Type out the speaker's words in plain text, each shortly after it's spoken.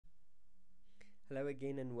Hello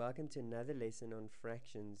again and welcome to another lesson on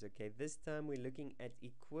fractions. Okay, this time we're looking at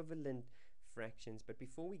equivalent fractions, but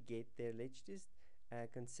before we get there, let's just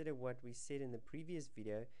consider what we said in the previous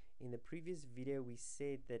video. In the previous video we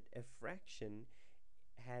said that a fraction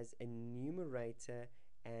has a numerator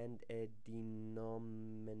and a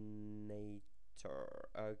denominator.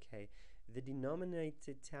 Okay, the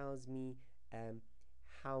denominator tells me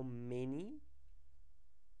how many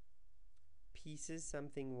pieces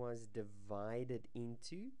something was divided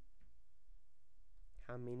into,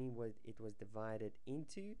 it was divided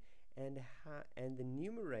into, and the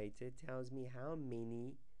numerator tells me how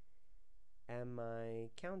many am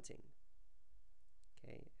I counting.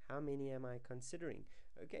 Okay, how many am I considering?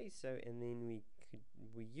 Okay, so and then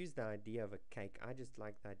we use the idea of a cake. I just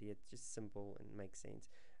like the idea, it's just simple and makes sense.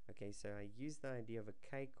 Okay, so I use the idea of a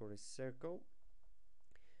cake or a circle.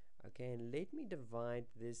 Okay, and let me divide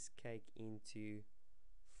this cake into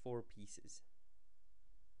 4 pieces.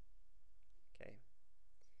 Okay,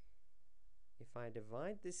 if I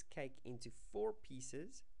divide this cake into 4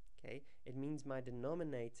 pieces, okay, it means my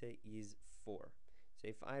denominator is 4. So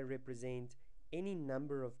if I represent any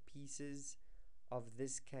number of pieces of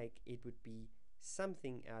this cake, it would be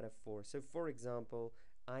something out of 4. So for example,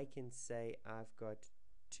 I can say I've got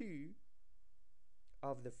 2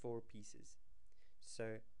 of the 4 pieces.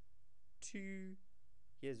 So 2,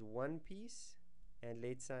 here's 1 piece, and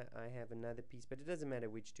let's say I have another piece, but it doesn't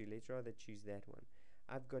matter which 2, let's rather choose that one.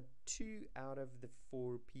 I've got 2 out of the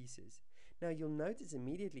 4 pieces. Now you'll notice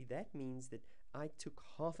immediately that means that I took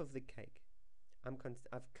half of the cake.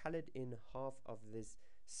 I've colored in half of this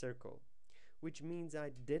circle, which means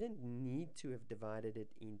I didn't need to have divided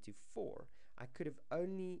it into 4. I could have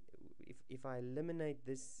only, if I eliminate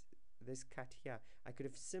this cut here, I could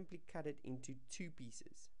have simply cut it into 2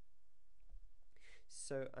 pieces.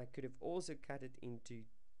 So I could have also cut it into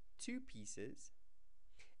 2 pieces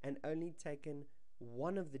and only taken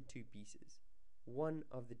one of the 2 pieces.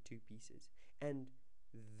 And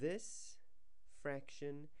this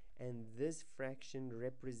fraction and this fraction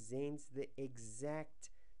represents the exact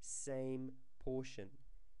same portion,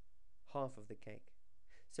 half of the cake.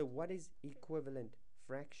 So what is equivalent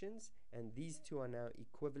fractions? And these two are now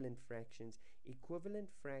equivalent fractions. Equivalent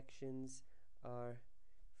fractions are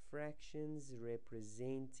fractions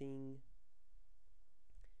representing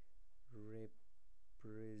the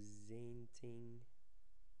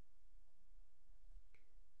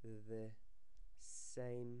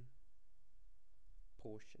same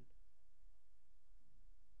portion.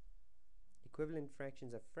 Equivalent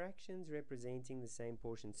fractions are fractions representing the same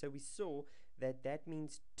portion. So we saw that that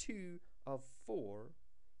means 2 of 4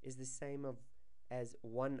 is the same as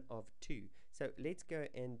 1 of 2. So let's go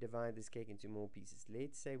and divide this cake into more pieces.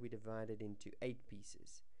 Let's say we divide it into 8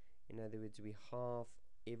 pieces. In other words, we halve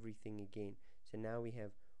everything again. So now we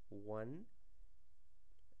have 1,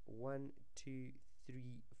 2,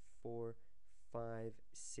 3, 4, 5,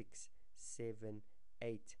 6, 7,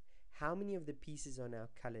 8. How many of the pieces are now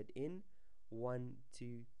colored in? 1,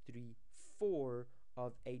 2, 3, 4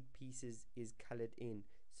 of 8 pieces is colored in.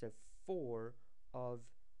 So 4 of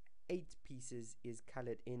 8 pieces is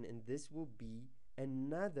colored in, and this will be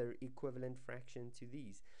another equivalent fraction to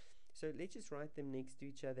these. So let's just write them next to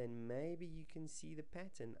each other, and maybe you can see the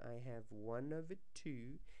pattern. I have 1 over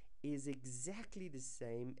 2 is exactly the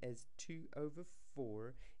same as 2 over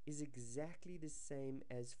 4 is exactly the same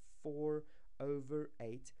as 4 over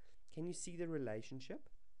 8. Can you see the relationship?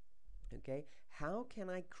 Okay, how can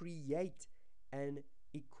I create an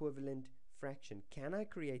equivalent fraction? Can I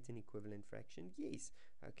create an equivalent fraction? Yes.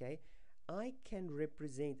 Okay, I can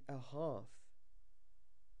represent a half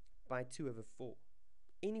by 2 over 4.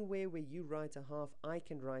 Anywhere where you write a half, I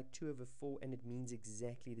can write 2 over 4 and it means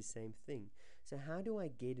exactly the same thing. So how do I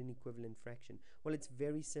get an equivalent fraction? Well, it's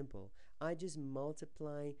very simple. I just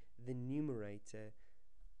multiply the numerator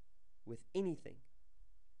with anything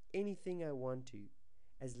I want to,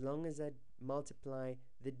 as long as I multiply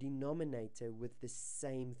the denominator with the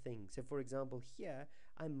same thing. So for example, here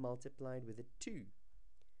I multiplied with a 2.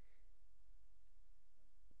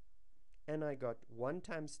 And I got 1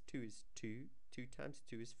 times 2 is 2, 2 times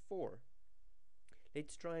 2 is 4.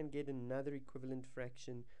 Let's try and get another equivalent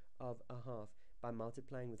fraction of a half by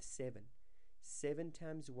multiplying with 7. 7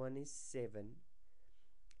 times 1 is 7,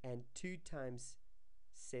 and 2 times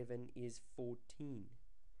 7 is 14.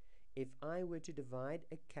 If I were to divide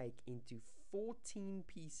a cake into 14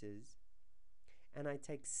 pieces, and I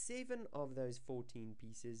take 7 of those 14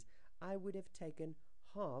 pieces, I would have taken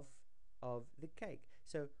half of the cake.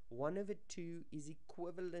 So 1 over 2 is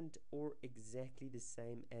equivalent or exactly the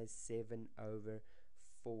same as 7 over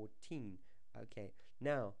 14. Okay,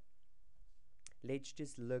 now let's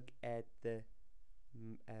just look at the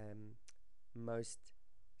most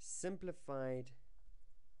simplified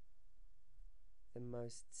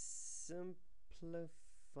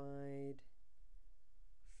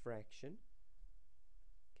fraction.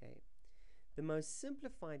 Okay, the most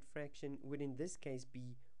simplified fraction would in this case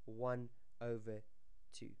be 1 over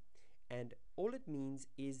 2, and all it means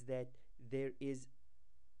is that there is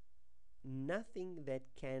nothing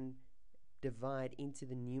that can divide into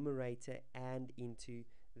the numerator and into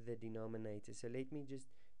the denominator. So let me just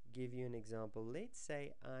give you an example. Let's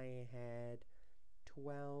say I had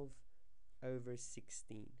 12 over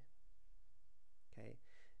 16. Okay,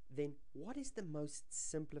 then what is the most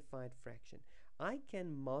simplified fraction? I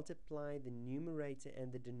can multiply the numerator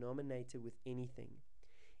and the denominator with anything.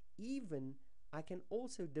 Even I can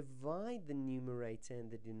also divide the numerator and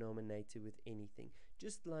the denominator with anything.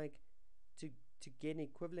 Just like to get an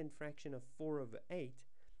equivalent fraction of 4 over 8,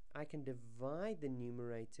 I can divide the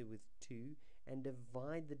numerator with 2 and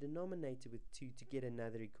divide the denominator with 2 to get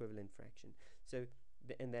another equivalent fraction. So,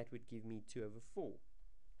 and that would give me 2 over 4.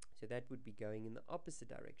 So that would be going in the opposite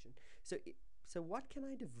direction. So what can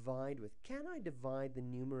I divide with? Can I divide the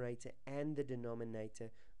numerator and the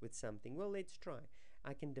denominator with something? Well, let's try.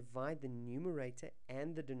 I can divide the numerator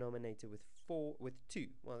and the denominator with 2.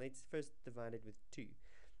 Well, let's first divide it with 2.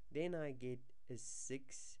 Then I get a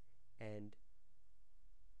 6 and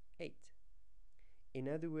 8. In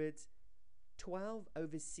other words, 12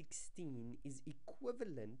 over 16 is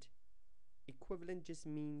equivalent. Equivalent just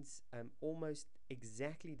means almost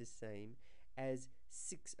exactly the same as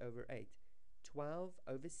 6 over 8. 12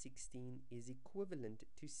 over 16 is equivalent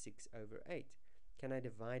to 6 over 8. Can I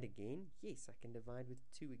divide again? Yes, I can divide with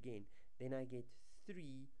 2 again. Then I get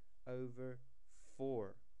 3 over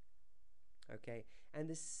 4. Okay, and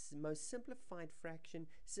this most simplified fraction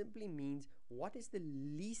simply means what is the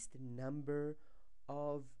least number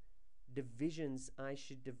of divisions I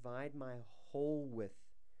should divide my whole with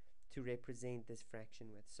to represent this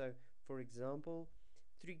fraction with. So, for example,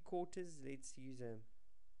 3/4, let's use a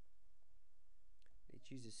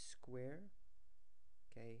square.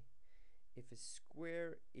 Okay, if a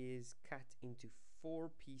square is cut into 4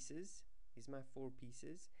 pieces, here's my 4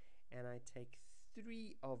 pieces, and I take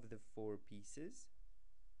 3 of the 4 pieces,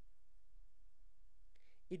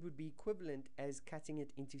 it would be equivalent as cutting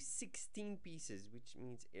it into 16 pieces, which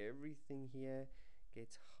means everything here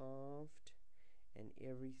gets halved and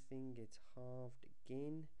everything gets halved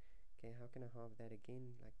again. Okay, how can I halve that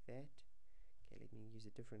again? Like that. Okay, let me use a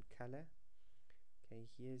different color. Okay,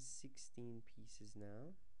 here's 16 pieces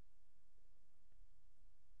now.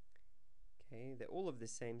 Okay, they're all of the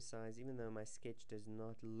same size, even though my sketch does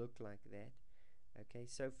not look like that. Okay,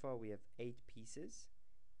 so far we have 8 pieces.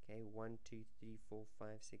 Okay, 1, 2, 3, 4,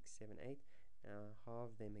 5, 6, 7, 8. Now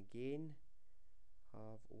halve them again.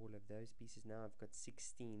 Halve all of those pieces. Now I've got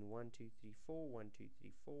 16. 1, 2, 3, 4. 1, 2,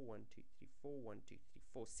 3, 4. 1, 2, 3, 4. 1, 2, 3,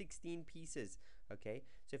 4. 16 pieces. Okay,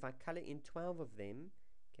 so if I color in 12 of them,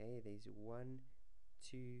 okay, there's 1,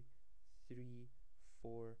 2, 3,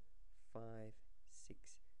 4, 5,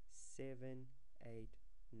 6, 7, 8,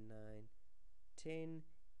 9, 10,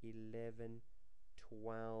 11,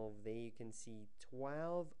 12. There you can see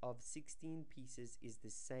 12 of 16 pieces is the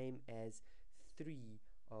same as 3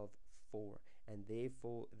 of 4, and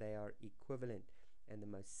therefore they are equivalent. And the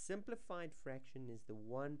most simplified fraction is the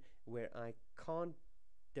one where I can't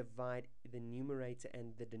divide the numerator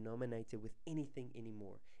and the denominator with anything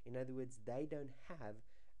anymore. In other words, they don't have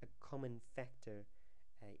a common factor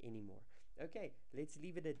anymore. Okay, let's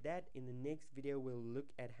leave it at that. In the next video, we'll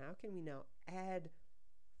look at how can we now add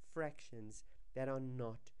fractions that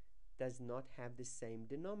does not have the same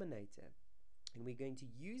denominator. And we're going to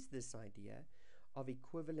use this idea of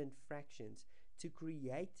equivalent fractions to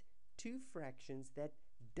create 2 fractions that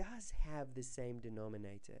does have the same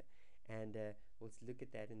denominator. And let's look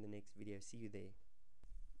at that in the next video. See you there.